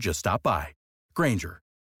Grainger.com, or just stop by. Grainger,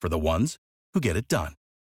 for the ones who get it done.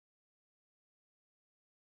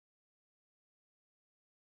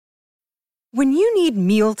 When you need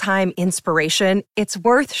mealtime inspiration, it's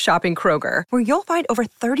worth shopping Kroger, where you'll find over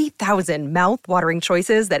 30,000 mouth-watering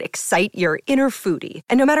choices that excite your inner foodie.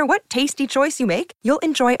 And no matter what tasty choice you make, you'll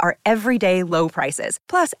enjoy our everyday low prices,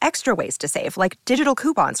 plus extra ways to save, like digital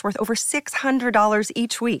coupons worth over $600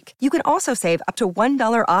 each week. You can also save up to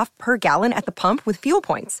 $1 off per gallon at the pump with fuel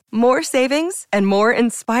points. More savings and more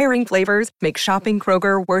inspiring flavors make shopping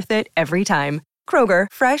Kroger worth it every time. Kroger,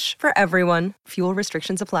 fresh for everyone. Fuel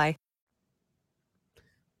restrictions apply.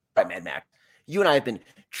 Right, Mad Max. You and I have been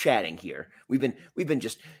chatting here. We've been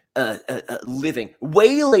just living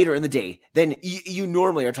way later in the day than you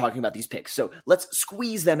normally are talking about these picks. So let's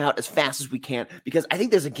squeeze them out as fast as we can because I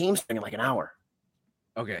think there's a game starting in like an hour.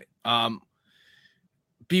 Okay.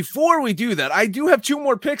 Before we do that, I do have two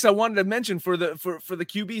more picks I wanted to mention for the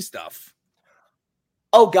QB stuff.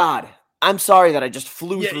 Oh God. I'm sorry that I just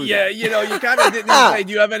flew through. Yeah, that. You kind of didn't say,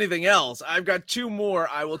 do you have anything else? I've got two more.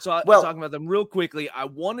 I will talk about them real quickly.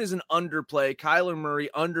 One is an underplay. Kyler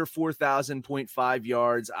Murray under 4,000.5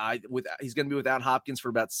 yards. He's going to be without Hopkins for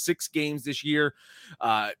about 6 games this year.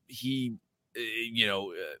 I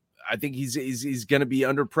think he's going to be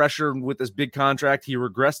under pressure with this big contract. He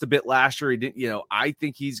regressed a bit last year. He didn't, I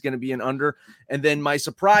think he's going to be an under. And then my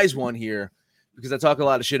surprise one here, because I talk a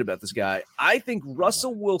lot of shit about this guy. I think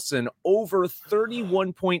Russell Wilson over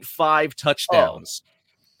 31.5 touchdowns.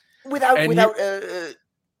 With the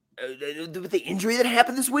injury that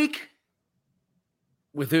happened this week?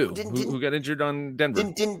 With who? Who got injured on Denver?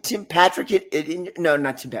 Didn't Tim Patrick hit? No,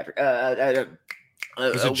 not Tim Patrick.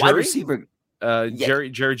 Was it wide receiver. Jerry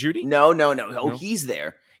Jeudy? No. Oh, he's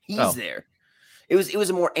there. He's there. It was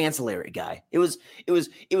a more ancillary guy. It was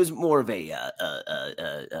more of a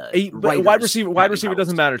wide receiver. Wide receiver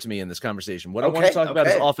doesn't matter to me in this conversation. What I want to talk about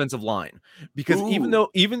is offensive line, because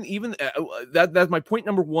even that's my point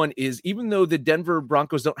number one is even though the Denver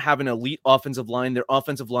Broncos don't have an elite offensive line, their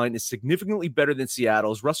offensive line is significantly better than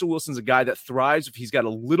Seattle's. Russell Wilson's a guy that thrives if he's got a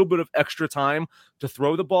little bit of extra time to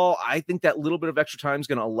throw the ball. I think that little bit of extra time is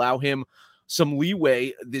going to allow him some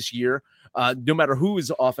leeway this year. No matter who his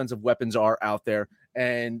offensive weapons are out there.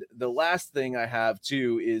 And the last thing I have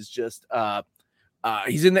too is just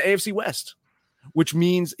he's in the AFC West, which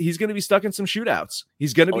means he's going to be stuck in some shootouts.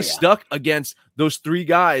 He's going to be stuck against those 3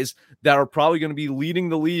 guys that are probably going to be leading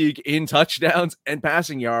the league in touchdowns and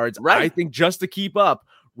passing yards. Right. I think just to keep up,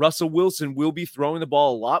 Russell Wilson will be throwing the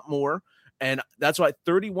ball a lot more. And that's why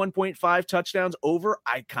 31.5 touchdowns over.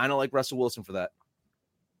 I kind of like Russell Wilson for that.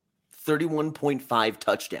 31.5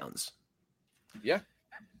 touchdowns. Yeah.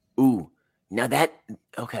 Ooh. Now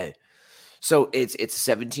okay. So it's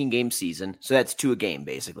a 17-game season. So that's 2 a game,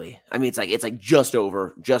 basically. I mean, it's like just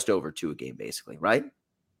over 2 a game, basically, right?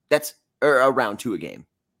 That's around 2 a game.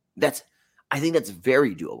 I think that's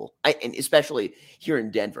very doable. And especially here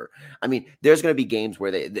in Denver. I mean, there's going to be games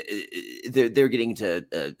where they're getting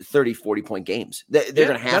to 30, 40-point games. They're going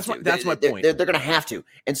to have to. That's my point. They're going to have to.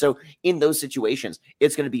 And so in those situations,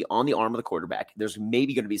 it's going to be on the arm of the quarterback. There's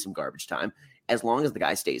maybe going to be some garbage time. As long as the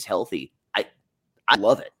guy stays healthy, I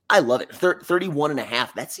love it. I love it.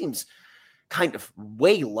 31.5. That seems kind of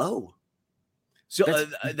way low. So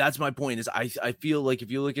that's my point. Is I feel like if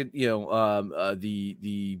you look at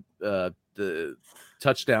the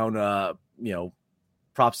touchdown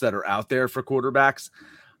props that are out there for quarterbacks,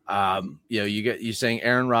 you're saying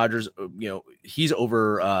Aaron Rodgers, he's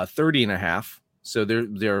over 30.5. So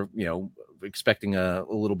they're expecting a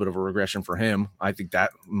little bit of a regression for him. I think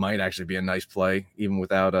that might actually be a nice play, even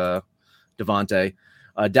without Devontae.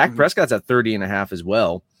 Dak Prescott's at 30.5 as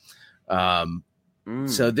well.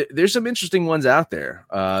 So there's some interesting ones out there.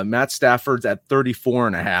 Matt Stafford's at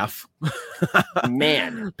 34.5.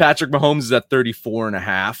 Man. Patrick Mahomes is at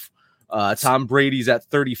 34.5. Tom Brady's at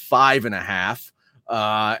 35.5.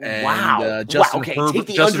 And Justin Herbert, take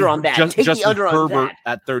the under on that. Take the under on that.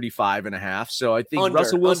 At 35.5. So I think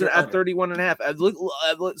Russell Wilson at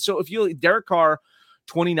 31.5. So if you Derek Carr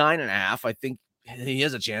 29.5, I think he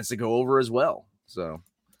has a chance to go over as well. So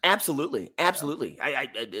absolutely.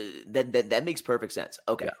 That makes perfect sense.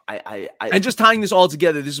 Okay. Yeah. And just tying this all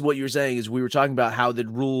together, this is what you were saying, is we were talking about how the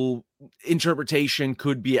rule interpretation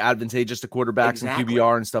could be advantageous to quarterbacks and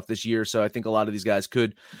QBR and stuff this year. So I think a lot of these guys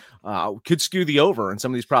could skew the over in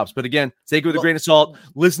some of these props. But again, take it with a grain of salt.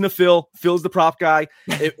 Listen to Phil. Phil's the prop guy.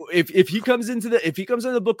 If he comes into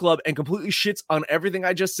the book club and completely shits on everything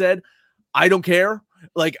I just said, I don't care.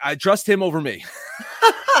 Like, I trust him over me.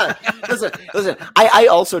 Listen. I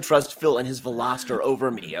also trust Phil and his Veloster over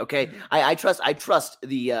me. Okay, I trust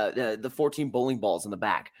the 14 bowling balls in the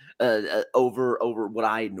back over what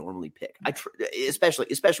I normally pick. Especially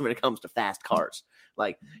when it comes to fast cars.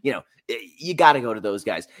 Like, you got to go to those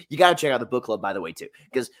guys. You got to check out the book club, by the way, too,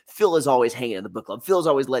 because Phil is always hanging in the book club. Phil's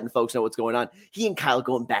always letting folks know what's going on. He and Kyle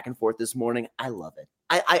going back and forth this morning. I love it.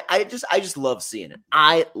 I just love seeing it.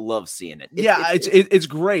 I love seeing it. It's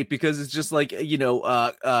great because it's just like, Phil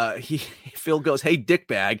goes, "Hey,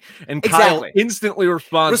 dickbag," and Kyle instantly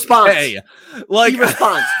responds. Hey, like he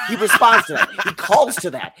responds to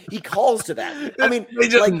that. He calls to that. I mean, they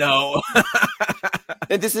just know.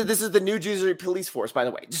 And this is the New Jersey police force, by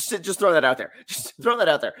the way. Just throw that out there.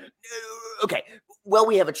 Okay. Well,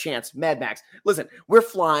 we have a chance, Mad Max. Listen, we're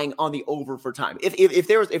flying on the over for time. If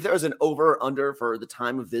there was an over or under for the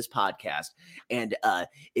time of this podcast, and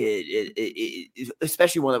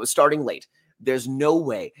especially one that was starting late, there's no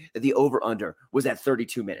way that the over under was at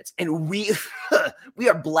 32 minutes, and we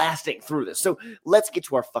are blasting through this. So let's get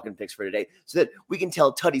to our fucking picks for today, so that we can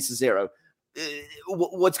tell Tutty Cesaro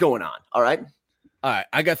what's going on. All right.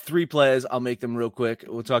 I got 3 plays. I'll make them real quick.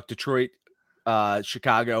 We'll talk Detroit.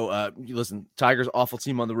 Chicago. Listen, Tigers awful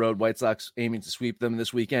team on the road. White Sox aiming to sweep them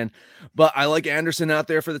this weekend, but I like Anderson out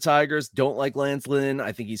there for the Tigers. Don't like Lance Lynn.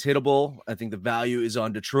 I think he's hittable. I think the value is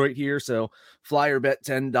on Detroit here, so flyer bet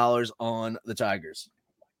 $10 on the Tigers.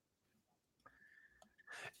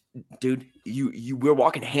 Dude, we're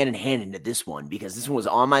walking hand in hand into this one, because this one was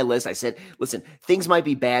on my list. I said, listen, things might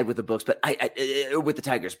be bad with the books, but with the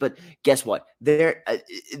Tigers, but guess what? The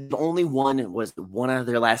only one was one out of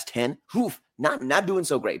their last 10. Oof, not doing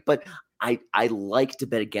so great, but I like to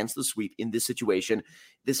bet against the sweep in this situation.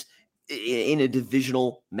 This in a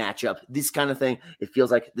divisional matchup, this kind of thing. It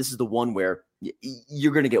feels like this is the one where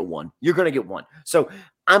you're going to get one. So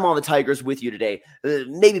I'm on the Tigers with you today.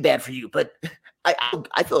 Maybe bad for you, but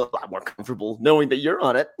I feel a lot more comfortable knowing that you're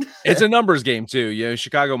on it. It's a numbers game too.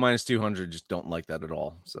 Chicago minus 200, just don't like that at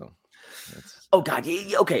all. So, oh God,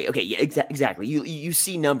 okay, yeah, exactly. You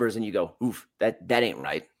see numbers and you go, oof, that ain't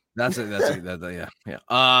right. That's it.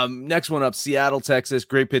 Yeah. Next one up, Seattle, Texas.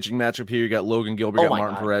 Great pitching matchup here. You got Logan Gilbert, got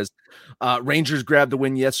Martin Perez. Rangers grabbed the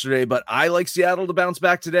win yesterday, but I like Seattle to bounce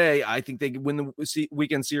back today. I think they win the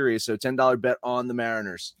weekend series. So $10 bet on the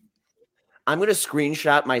Mariners. I'm going to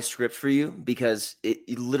screenshot my script for you, because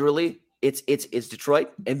it literally it's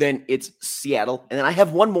Detroit, and then it's Seattle, and then I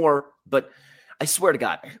have one more, but I swear to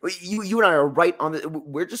God, you and I are right on the.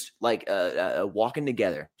 We're just like walking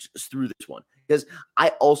together just through this one, because I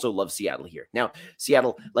also love Seattle here. Now,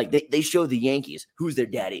 Seattle, like they show the Yankees who's their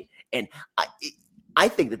daddy, and I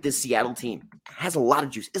think that this Seattle team has a lot of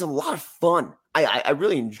juice. It's a lot of fun. I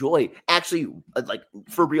really enjoy actually, like,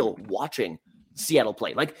 for real, watching Seattle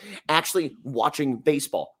play, like actually watching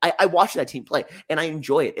baseball. I watch that team play and I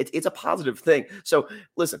enjoy it. It's a positive thing. So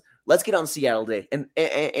listen, let's get on Seattle Day and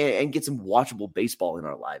get some watchable baseball in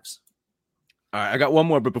our lives. All right, I got one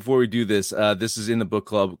more, but before we do this, this is in the book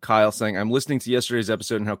club. Kyle saying, I'm listening to yesterday's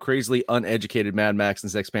episode and how crazily uneducated Mad Max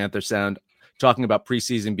and Sex Panther sound, talking about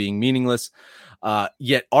preseason being meaningless.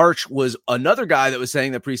 Yet Arch was another guy that was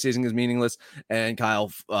saying that preseason is meaningless, and Kyle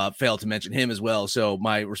failed to mention him as well. So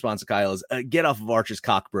my response to Kyle is, get off of Arch's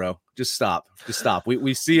cock, bro. Just stop.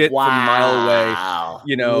 We see it from a mile away.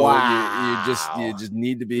 You just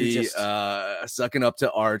need to be sucking up to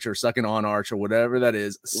Arch, or sucking on Arch, or whatever that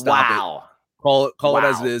is. Stop it. Call it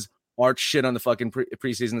as it is. Arch shit on the fucking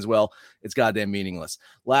preseason as well. It's goddamn meaningless.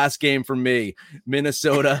 Last game for me,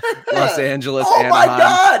 Minnesota, Los Angeles, Anaheim. My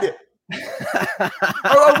God!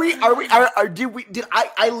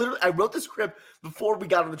 I wrote the script before we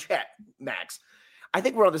got on the chat, Max. I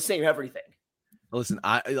think we're on the same everything. Listen,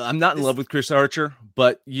 I'm not in love with Chris Archer,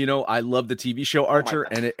 but I love the TV show Archer,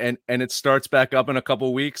 and it starts back up in a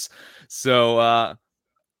couple weeks. So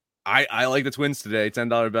I like the Twins today.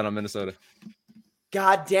 $10 bet on Minnesota.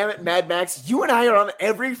 God damn it, Mad Max! You and I are on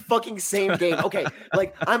every fucking same game. Okay,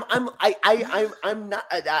 like I'm not.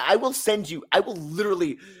 I will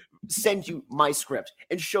literally send you my script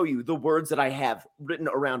and show you the words that I have written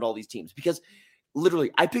around all these teams, because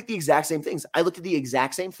literally I picked the exact same things. I looked at the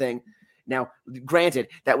exact same thing. Now, granted,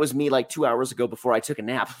 that was me like 2 hours ago before I took a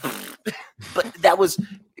nap, but that was.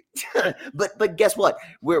 But guess what?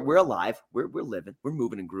 We're alive. We're living. We're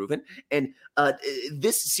moving and grooving. And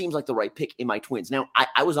this seems like the right pick in my Twins. Now,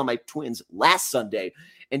 I was on my Twins last Sunday,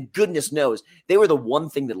 and goodness knows they were the one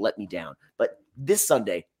thing that let me down. But this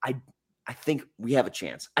Sunday, I think we have a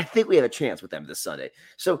chance. I think we have a chance with them this Sunday.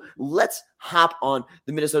 So let's hop on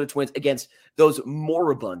the Minnesota Twins against those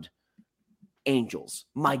moribund Angels.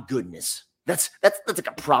 My goodness. That's like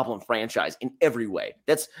a problem franchise in every way.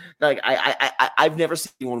 That's like I've never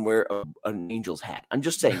seen anyone wear an Angels hat. I'm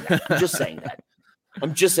just saying that. I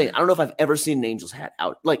don't know if I've ever seen an Angels hat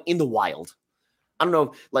out like in the wild. I don't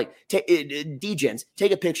know. Like D-Gens,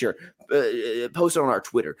 take a picture, post it on our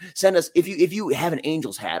Twitter. Send us if you have an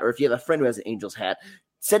Angels hat, or if you have a friend who has an Angels hat,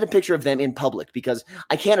 send a picture of them in public, because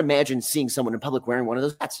I can't imagine seeing someone in public wearing one of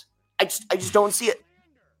those hats. I just don't see it.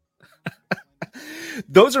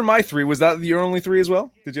 Those are my three. Was that your only three as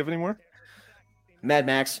well? Did you have any more? Mad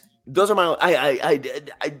Max. Those are my.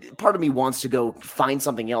 I part of me wants to go find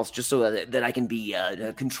something else just so that I can be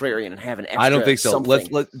contrarian and have an extra. I don't think so. Something.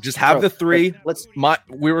 Let's just have the three.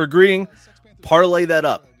 We were agreeing. Parlay that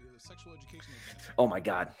up. Oh my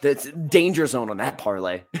God, that's danger zone on that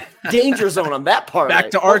parlay. Danger zone on that parlay.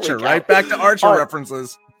 Back to Archer, right? Back to Archer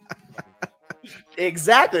references.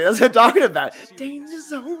 Exactly. That's what I'm talking about. Danger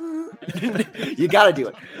zone. You got to do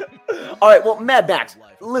it. All right. Well, Mad Max,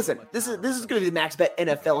 listen, this is going to be the Max Bet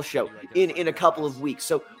NFL show in a couple of weeks.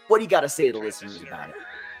 So what do you got to say to the listeners about it?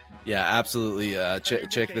 Yeah, absolutely.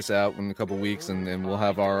 Check this out in a couple of weeks, and we'll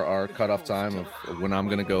have our cutoff time of when I'm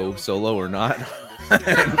going to go solo or not.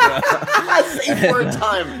 Save word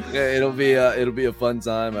time. Yeah, it'll be a fun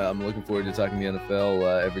time. I'm looking forward to talking the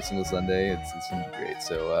NFL every single Sunday. It's gonna be great.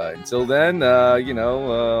 So until then, what you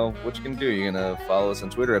gonna do? You're gonna follow us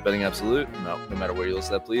on Twitter at Betting Absolute. No matter where you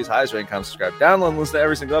listen to that, please. Highest rate, comment, subscribe, download, and listen to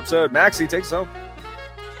every single episode. Maxie, take us home.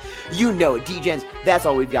 You know it, D-Gens. That's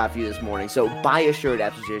all we've got for you this morning. So buy a shirt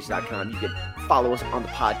at absoluteseries.com. You can follow us on the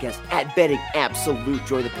podcast at Betting Absolute.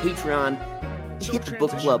 Join the Patreon. Hit the book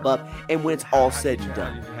club up, and when it's all said and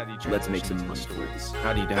done, let's make some money for this.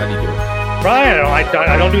 How do you do it? Brian,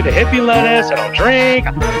 I don't do the hippie lettuce. I don't drink.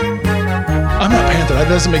 I'm not Panther. That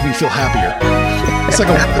doesn't make me feel happier. It's like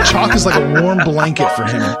the chalk is like a warm blanket for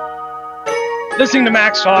him. Listening to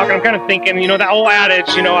Max talk, and I'm kind of thinking, that old adage,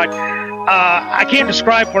 I can't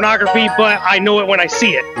describe pornography, but I know it when I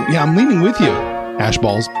see it. Yeah, I'm leaning with you,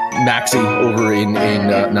 Ashballs. Maxie over in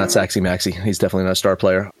not Sexy Maxie. He's definitely not a star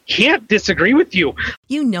player. Can't disagree with you.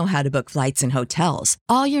 You know how to book flights and hotels.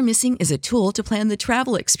 All you're missing is a tool to plan the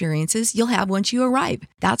travel experiences you'll have once you arrive.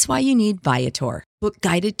 That's why you need Viator. Book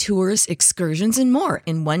guided tours, excursions, and more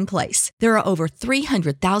in one place. There are over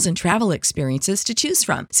 300,000 travel experiences to choose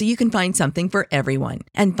from, so you can find something for everyone.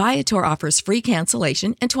 And Viator offers free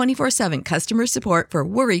cancellation and 24/7 customer support for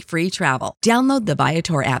worry-free travel. Download the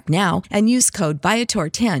Viator app now and use code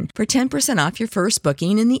Viator10 for 10% off your first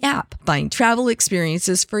booking in the app. Find travel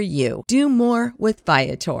experiences for you. Do more with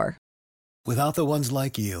Viator. Without the ones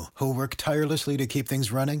like you, who work tirelessly to keep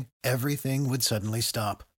things running, everything would suddenly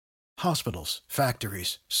stop. Hospitals,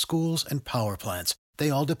 factories, schools, and power plants, they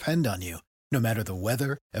all depend on you. No matter the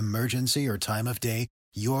weather, emergency, or time of day,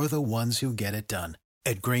 you're the ones who get it done.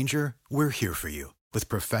 At Grainger, we're here for you with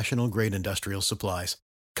professional-grade industrial supplies.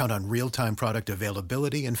 Count on real-time product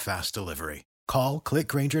availability and fast delivery. Call, click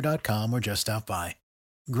Grainger.com, or just stop by.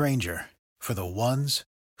 Grainger, for the ones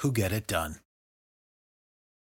who get it done.